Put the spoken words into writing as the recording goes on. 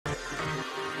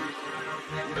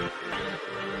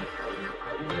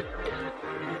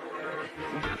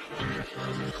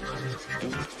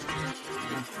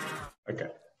Okay.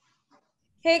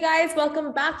 Hey guys,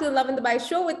 welcome back to the Lovin Dubai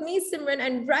show with me, Simran.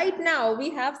 And right now we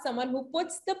have someone who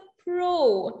puts the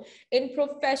pro in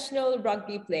professional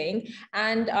rugby playing.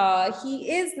 And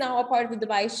he is now a part of the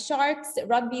Dubai Sharks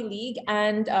Rugby League.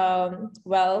 And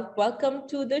well, welcome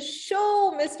to the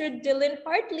show, Mr. Dylan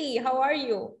Hartley. How are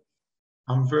you?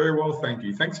 I'm very well, thank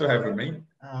you. Thanks for having me.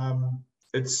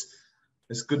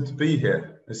 It's good to be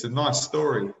here. It's a nice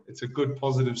story. It's a good,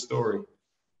 positive story.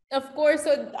 Of course.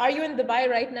 So are you in Dubai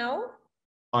right now?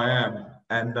 I am,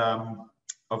 and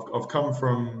I've come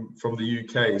from the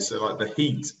UK, so like the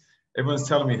heat. Everyone's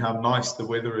telling me how nice the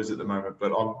weather is at the moment,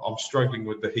 but I'm struggling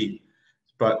with the heat.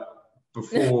 But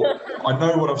before I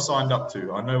know what I've signed up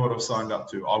to, I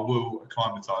will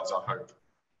acclimatise, I hope.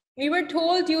 We were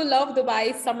told you love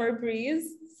Dubai's summer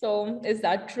breeze. So is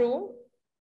that true?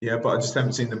 Yeah, but I just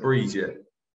haven't seen the breeze yet.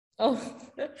 Oh,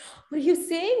 what are you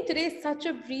saying? Today is such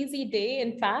a breezy day,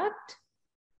 in fact.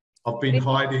 I've been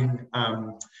hiding.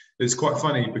 It's quite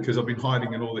funny because I've been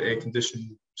hiding in all the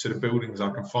air-conditioned sort of buildings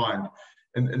I can find.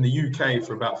 In the UK,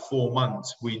 for about 4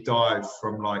 months, we dive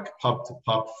from like pub to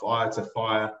pub, fire to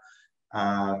fire,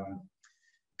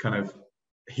 kind of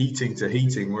heating to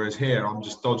heating. Whereas here, I'm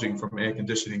just dodging from air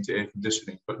conditioning to air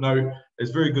conditioning. But no,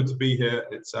 it's very good to be here.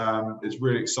 It's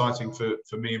really exciting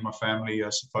for me and my family, I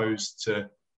suppose.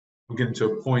 We're getting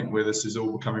to a point where this is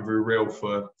all becoming very real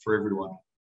for everyone.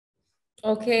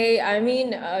 Okay, I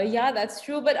mean, yeah, that's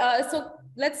true. But so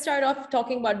let's start off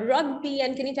talking about rugby.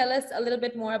 And can you tell us a little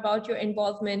bit more about your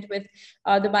involvement with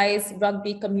Dubai's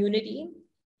rugby community?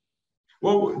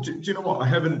 Well, do you know what? I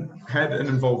haven't had an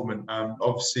involvement.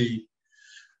 Obviously,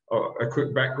 a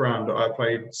quick background. I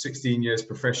played 16 years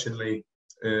professionally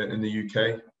in the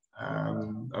UK.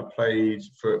 I played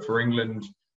for England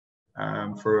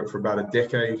for about a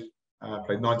decade. I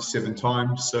played 97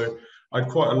 times. So I had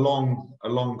quite a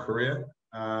long career,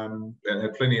 and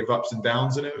had plenty of ups and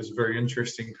downs in it. It was a very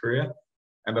interesting career.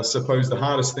 And I suppose the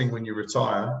hardest thing when you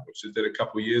retire, which I did a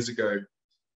couple of years ago,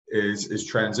 is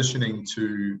transitioning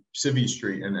to Civvy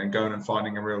Street and going and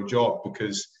finding a real job.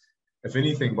 Because if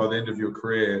anything, by the end of your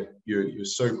career, you're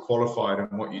so qualified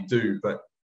in what you do, but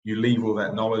you leave all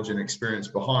that knowledge and experience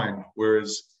behind.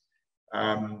 Whereas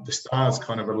the stars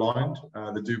kind of aligned.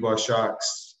 The Dubai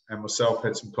Sharks and myself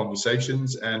had some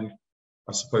conversations, and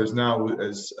I suppose now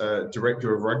as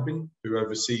director of rugby, who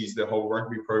oversees the whole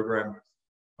rugby program,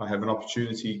 I have an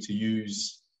opportunity to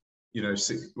use,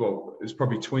 it's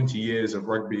probably 20 years of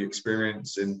rugby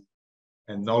experience and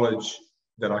knowledge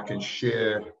that I can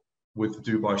share with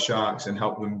the Dubai Sharks and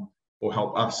help them or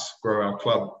help us grow our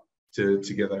club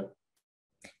together.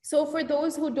 So for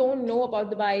those who don't know about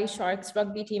the Dubai Sharks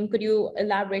rugby team, could you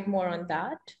elaborate more on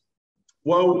that?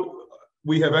 Well,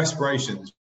 we have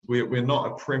aspirations. We're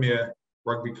not a premier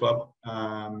rugby club.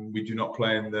 We do not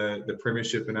play in the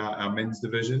Premiership in our men's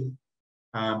division,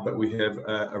 but we have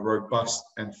a robust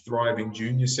and thriving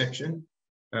junior section.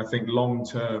 And I think long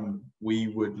term, we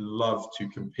would love to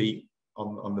compete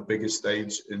on the biggest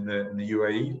stage in the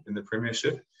UAE, in the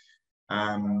Premiership.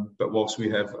 But whilst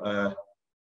we have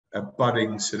a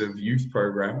budding sort of youth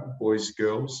program, boys,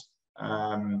 girls,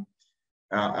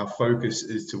 our focus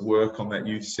is to work on that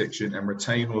youth section and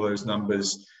retain all those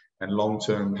numbers and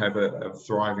long-term have a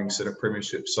thriving sort of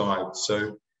Premiership side.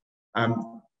 So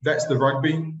that's the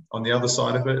rugby. On the other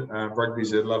side of it, rugby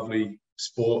is a lovely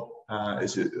sport.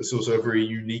 It's also a very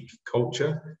unique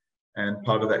culture, and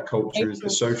part of that culture is the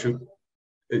social.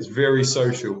 It's very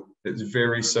social. It's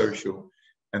very social.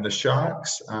 And the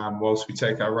Sharks, whilst we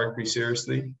take our rugby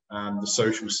seriously, the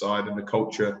social side and the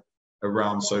culture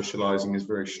around socialising is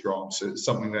very strong. So it's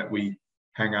something that we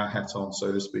hang our hat on,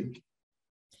 so to speak.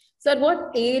 So at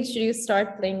what age did you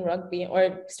start playing rugby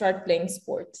or start playing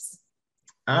sports?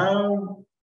 I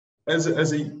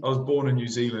was born in New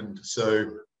Zealand, so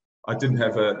I didn't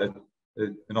have an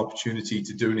opportunity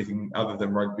to do anything other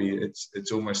than rugby.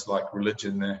 It's almost like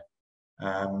religion there.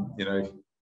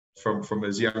 From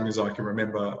as young as I can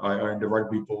remember, I owned a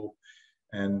rugby ball,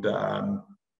 and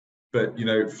but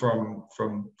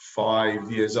from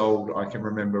 5 years old, I can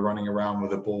remember running around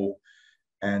with a ball,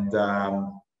 and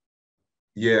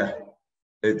yeah,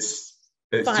 it's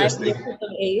just 5 years of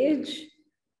age.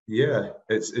 Yeah,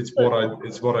 it's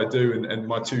what I do, and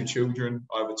my two children,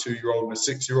 I have a 2-year-old and a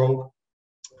 6-year-old.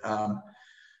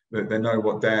 They know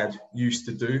what Dad used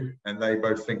to do, and they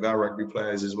both think they're rugby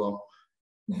players as well.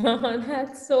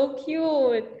 That's so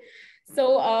cute.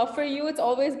 So for you, it's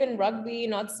always been rugby,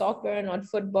 not soccer, not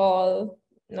football.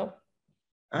 No.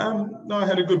 No, I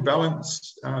had a good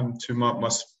balance to my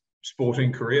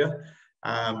sporting career.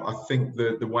 I think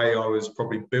the way I was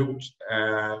probably built,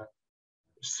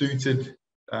 suited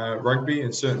rugby,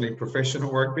 and certainly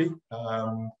professional rugby.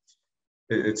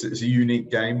 It's a unique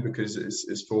game because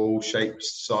it's for all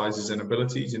shapes, sizes, and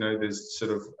abilities. You know, there's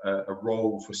sort of a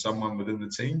role for someone within the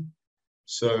team.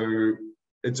 So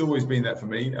it's always been that for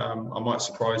me. I might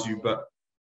surprise you, but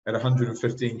at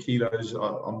 115 kilos,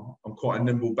 I'm quite a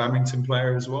nimble badminton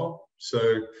player as well. So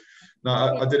no,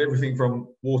 I did everything from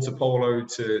water polo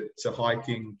to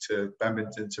hiking to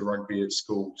badminton to rugby at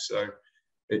school. So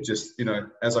it just, you know,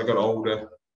 as I got older,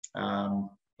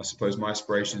 I suppose my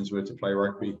aspirations were to play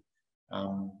rugby,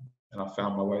 and I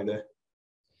found my way there.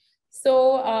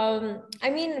 So, I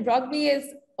mean, rugby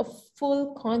is a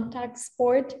full contact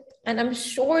sport, and I'm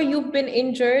sure you've been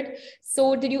injured.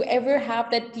 So did you ever have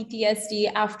that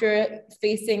PTSD after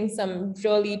facing some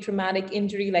really traumatic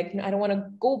injury? Like, I don't want to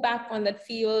go back on that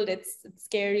field. It's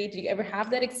scary. Did you ever have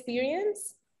that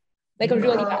experience? Like a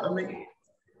really bad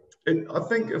I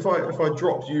think if I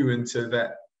drop you into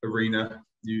that arena,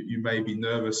 you may be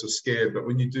nervous or scared, but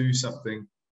when you do something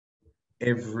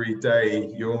every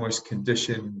day, you're almost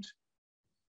conditioned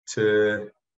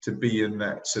to be in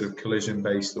that sort of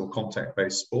collision-based or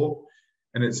contact-based sport.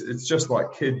 And it's just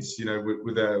like kids, you know,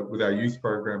 with our youth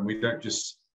program, we don't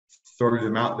just throw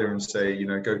them out there and say, you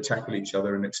know, go tackle each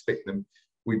other and expect them.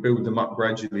 We build them up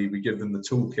gradually. We give them the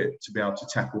toolkit to be able to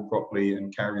tackle properly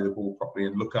and carry the ball properly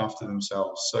and look after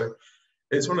themselves. So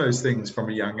it's one of those things from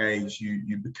a young age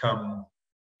you become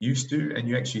used to, and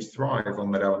you actually thrive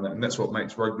on that element. And that's what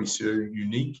makes rugby so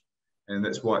unique. And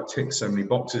that's why it ticks so many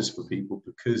boxes for people,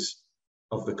 because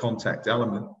of the contact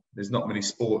element. There's not many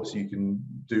sports you can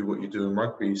do what you do in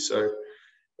rugby. So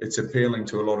it's appealing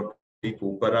to a lot of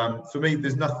people. But for me,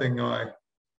 there's nothing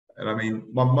and I mean,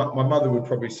 my mother would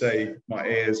probably say my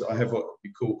ears, I have what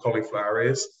we call cauliflower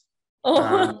ears.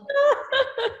 Oh,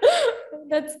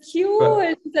 that's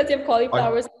cute. That you have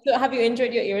cauliflowers. So have you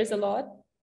injured your ears a lot?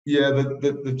 Yeah,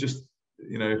 they've just,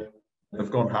 you know, they've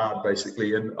gone hard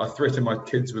basically. And I threaten my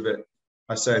kids with it.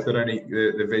 I say, if they don't eat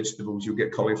the vegetables, you'll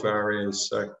get cauliflower ears.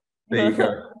 So there you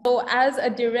go. So as a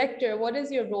director, what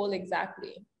is your role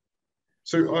exactly?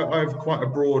 So I have quite a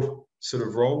broad sort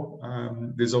of role.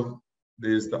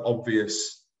 There's the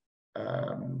obvious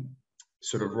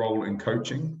sort of role in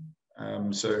coaching.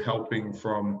 So helping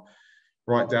from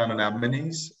right down in our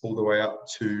minis all the way up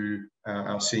to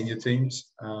our senior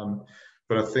teams.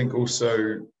 But I think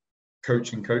also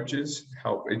coaching coaches,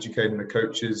 help educating the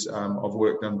coaches. I've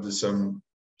worked under some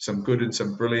good and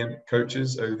some brilliant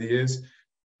coaches over the years,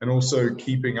 and also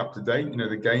keeping up to date. You know,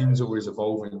 the game's always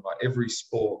evolving. Like every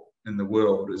sport in the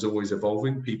world is always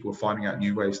evolving. People are finding out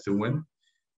new ways to win.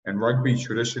 And rugby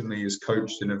traditionally is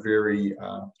coached in a very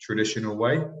traditional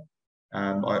way.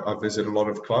 I visit a lot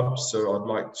of clubs, so I'd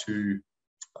like to,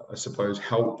 I suppose,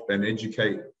 help and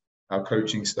educate our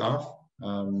coaching staff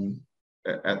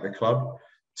at the club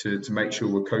to make sure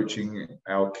we're coaching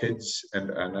our kids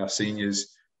and our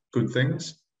seniors good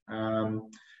things.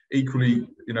 Equally,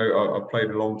 you know, I played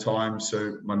a long time,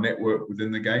 so my network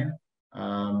within the game,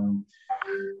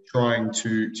 trying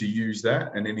to use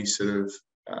that and any sort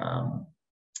of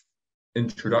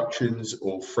introductions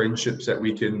or friendships that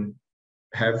we can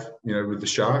have, you know, with the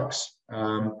Sharks.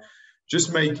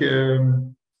 Just make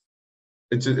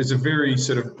it's a very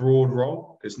sort of broad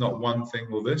role. It's not one thing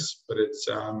or this, but it's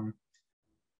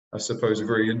I suppose a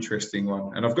very interesting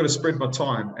one. And I've got to spread my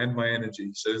time and my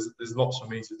energy. So there's lots for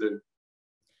me to do.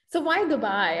 So why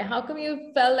Dubai? How come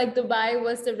you felt like Dubai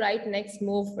was the right next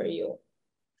move for you?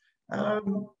 I've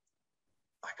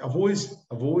always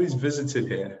visited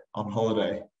here on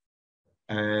holiday.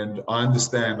 And I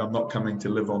understand I'm not coming to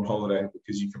live on holiday,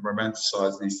 because you can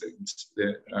romanticize these things,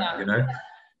 you know.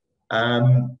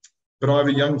 But I have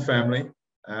a young family.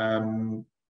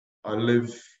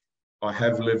 I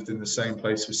have lived in the same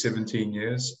place for 17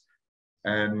 years,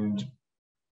 and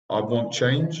I want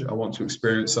change. I want to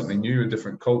experience something new, a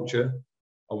different culture.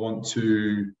 I want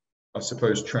to, I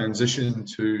suppose, transition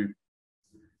to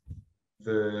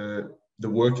the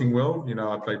working world. You know,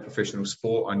 I play professional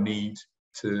sport. I need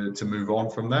to move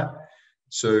on from that.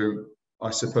 So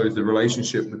I suppose the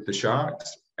relationship with the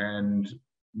Sharks and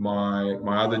my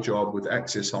other job with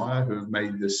Access Hire, who have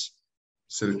made this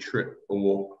sort of trip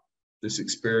or this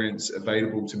experience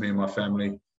available to me and my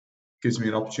family, gives me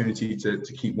an opportunity to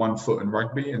keep one foot in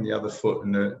rugby and the other foot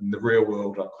in the real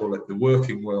world. I call it the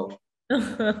working world.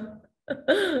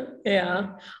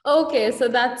 Yeah. Okay. So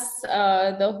that's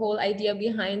the whole idea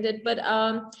behind it. But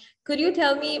could you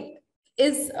tell me,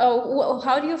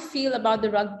 how do you feel about the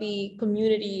rugby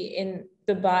community in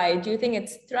Dubai? Do you think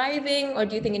it's thriving, or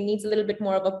do you think it needs a little bit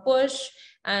more of a push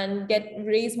and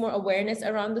raise more awareness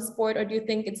around the sport? Or do you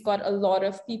think it's got a lot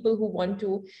of people who want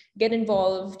to get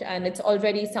involved and it's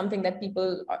already something that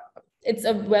it's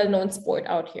a well-known sport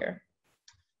out here?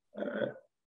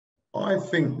 I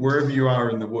think wherever you are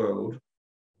in the world,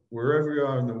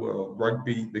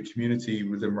 rugby, the community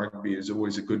within rugby is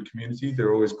always a good community. There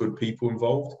are always good people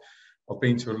involved. I've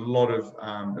been to a lot of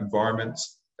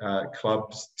environments,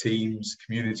 clubs, teams,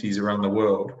 communities around the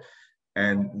world,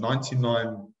 and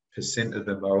 99% of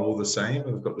them are all the same.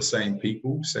 They've got the same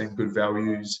people, same good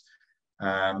values,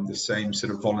 the same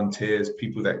sort of volunteers,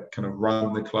 people that kind of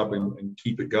run the club and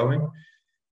keep it going.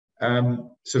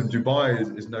 So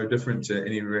Dubai is no different to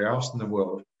anywhere else in the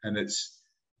world, and it's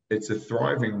a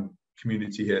thriving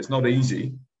community here. It's not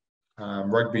easy.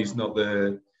 Rugby's not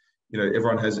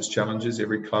everyone has its challenges.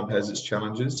 Every club has its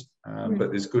challenges,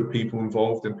 but there's good people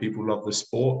involved and people love the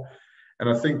sport. And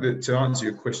I think that to answer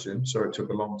your question, sorry it took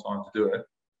a long time to do it,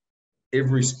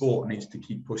 every sport needs to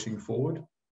keep pushing forward.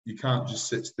 You can't just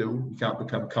sit still. You can't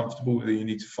become comfortable with it. You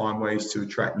need to find ways to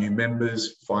attract new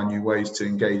members, find new ways to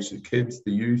engage the kids,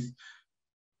 the youth,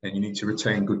 and you need to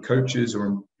retain good coaches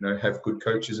or have good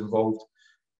coaches involved,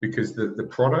 because the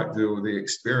product or the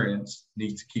experience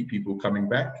needs to keep people coming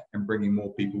back and bringing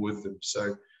more people with them.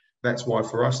 So that's why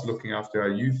for us, looking after our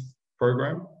youth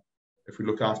program, if we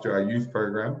look after our youth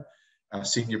program, our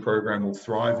senior program will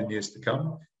thrive in years to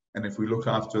come. And if we look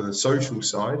after the social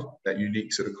side, that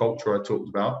unique sort of culture I talked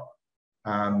about,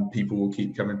 people will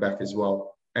keep coming back as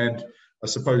well. And I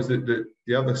suppose that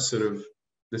the other sort of,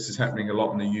 this is happening a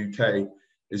lot in the UK,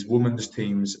 is women's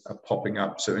teams are popping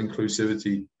up. So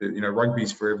inclusivity,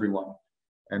 rugby's for everyone.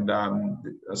 And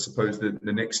I suppose that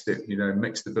the next step,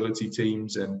 mixed ability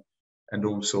teams and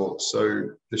all sorts. So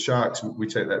the Sharks, we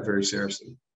take that very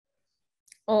seriously.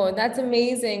 Oh, that's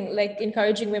amazing. Like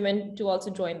encouraging women to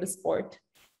also join the sport.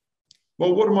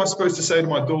 Well, what am I supposed to say to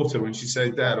my daughter when she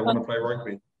says, Dad, I want to play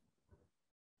rugby?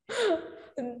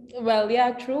 Well,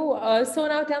 yeah, true. So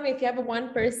now tell me, if you have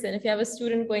if you have a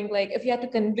student going, if you had to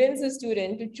convince a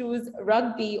student to choose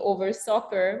rugby over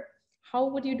soccer, how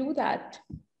would you do that?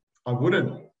 I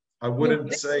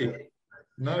wouldn't say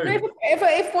no.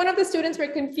 If one of the students were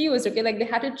confused, okay, like they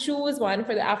had to choose one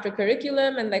for the after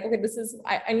curriculum and okay, this is,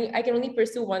 I can only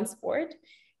pursue one sport.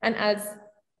 And as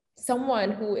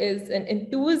someone who is an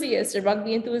enthusiast, a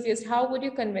rugby enthusiast, how would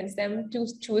you convince them to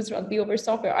choose rugby over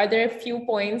soccer? Are there a few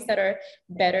points that are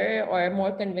better or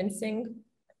more convincing?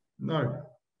 No.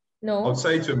 No? I'd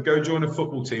say to them, go join a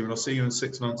football team and I'll see you in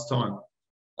 6 months' time.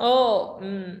 Oh,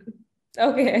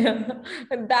 okay.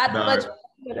 That no. much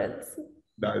confidence.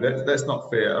 No, that's not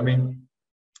fair. I mean,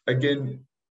 again,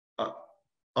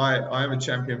 I am a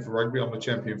champion for rugby. I'm a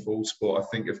champion for all sport. I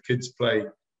think if kids play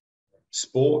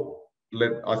sport,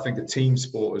 I think a team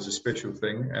sport is a special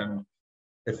thing. And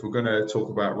if we're going to talk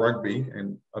about rugby,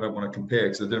 and I don't want to compare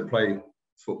because I didn't play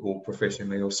football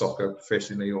professionally or soccer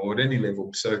professionally or at any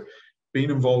level. So being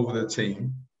involved with a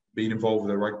team, being involved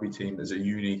with a rugby team is a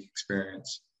unique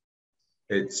experience.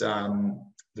 It's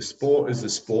the sport is the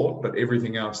sport, but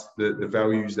everything else, the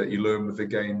values that you learn with the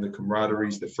game, the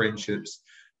camaraderies, the friendships,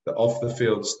 the off the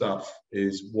field stuff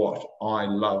is what I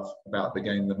love about the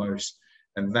game the most.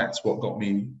 And that's what got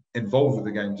me involved with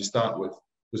the game to start with,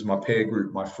 was my peer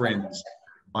group, my friends.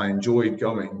 I enjoyed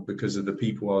going because of the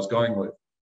people I was going with.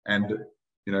 And,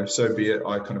 so be it,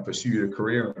 I kind of pursued a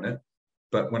career in it.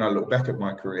 But when I look back at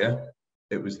my career,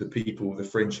 it was the people, the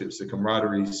friendships, the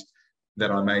camaraderies that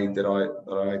I made that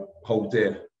I hold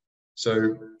dear.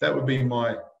 So that would be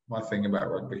my thing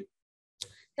about rugby.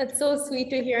 That's so sweet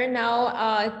to hear.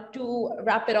 Now, to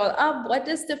wrap it all up, what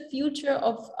does the future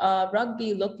of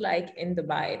rugby look like in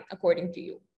Dubai, according to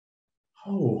you?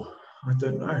 Oh, I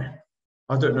don't know.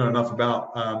 I don't know enough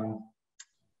about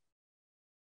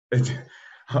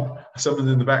someone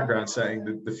in the background saying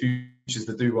that the future is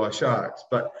the Dubai Sharks,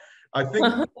 but I think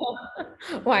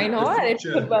why not?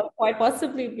 Future, it could quite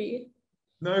possibly be.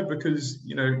 No, because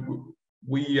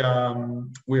we are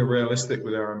realistic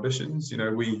with our ambitions.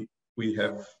 We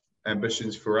have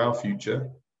ambitions for our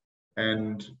future,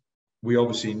 and we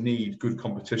obviously need good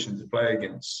competition to play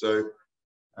against. So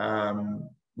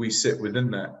we sit within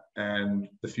that, and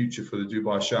the future for the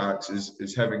Dubai Sharks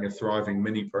is having a thriving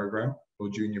mini program or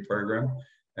junior program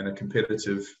and a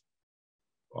competitive,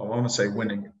 I want to say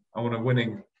winning. I want a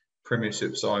winning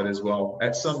Premiership side as well.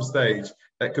 At some stage,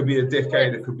 that could be a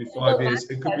decade, it could be 5 years,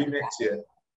 it could be next year.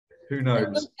 Who knows? It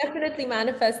will definitely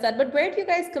manifest that. But where do you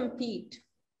guys compete?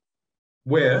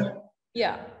 Where?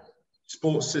 Yeah.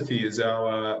 Sports City is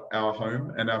our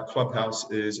home, and our clubhouse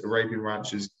is Arabian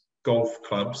Ranches Golf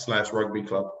Club / Rugby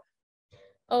Club.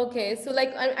 Okay, so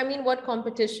like, I mean, what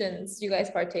competitions do you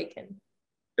guys partake in?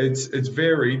 It's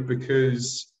varied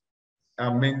because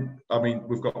our men, I mean,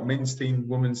 we've got men's team,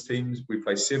 women's teams. We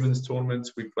play sevens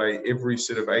tournaments. We play every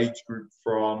sort of age group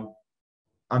from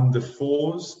under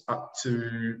fours up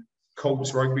to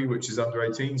Colts rugby, which is under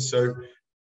 18. So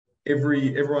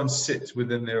everyone sits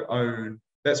within their own.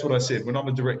 That's what I said. When I'm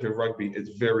a director of rugby,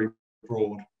 it's very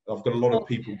broad. I've got a lot of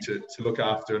people to look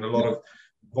after and a lot of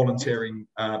volunteering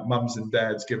mums and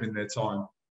dads giving their time.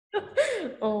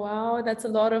 Oh, wow. That's a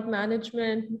lot of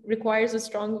management, requires a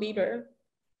strong leader.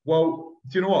 Well,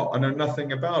 do you know what? I know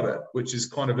nothing about it, which is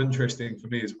kind of interesting for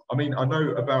me. I mean, I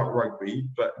know about rugby,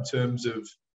 but in terms of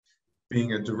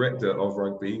being a director of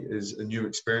rugby is a new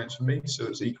experience for me. So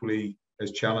it's equally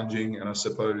as challenging. And I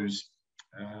suppose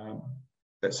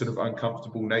that sort of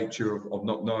uncomfortable nature of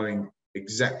not knowing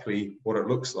exactly what it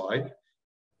looks like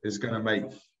is going to make,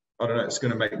 I don't know, it's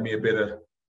going to make me a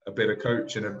better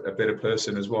coach and a better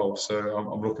person as well. So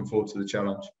I'm looking forward to the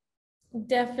challenge.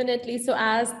 Definitely. So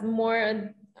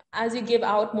as you give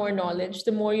out more knowledge,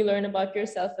 the more you learn about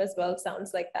yourself as well.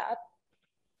 Sounds like that.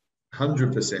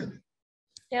 100%.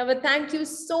 Yeah, but thank you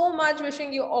so much.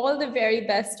 Wishing you all the very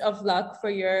best of luck for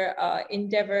your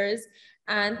endeavors.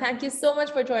 And thank you so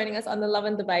much for joining us on the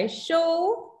Lovin Dubai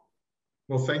show.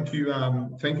 Well, thank you.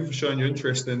 Thank you for showing your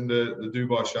interest in the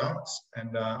Dubai Sharks,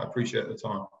 and I appreciate the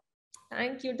time.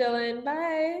 Thank you, Dylan.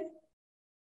 Bye.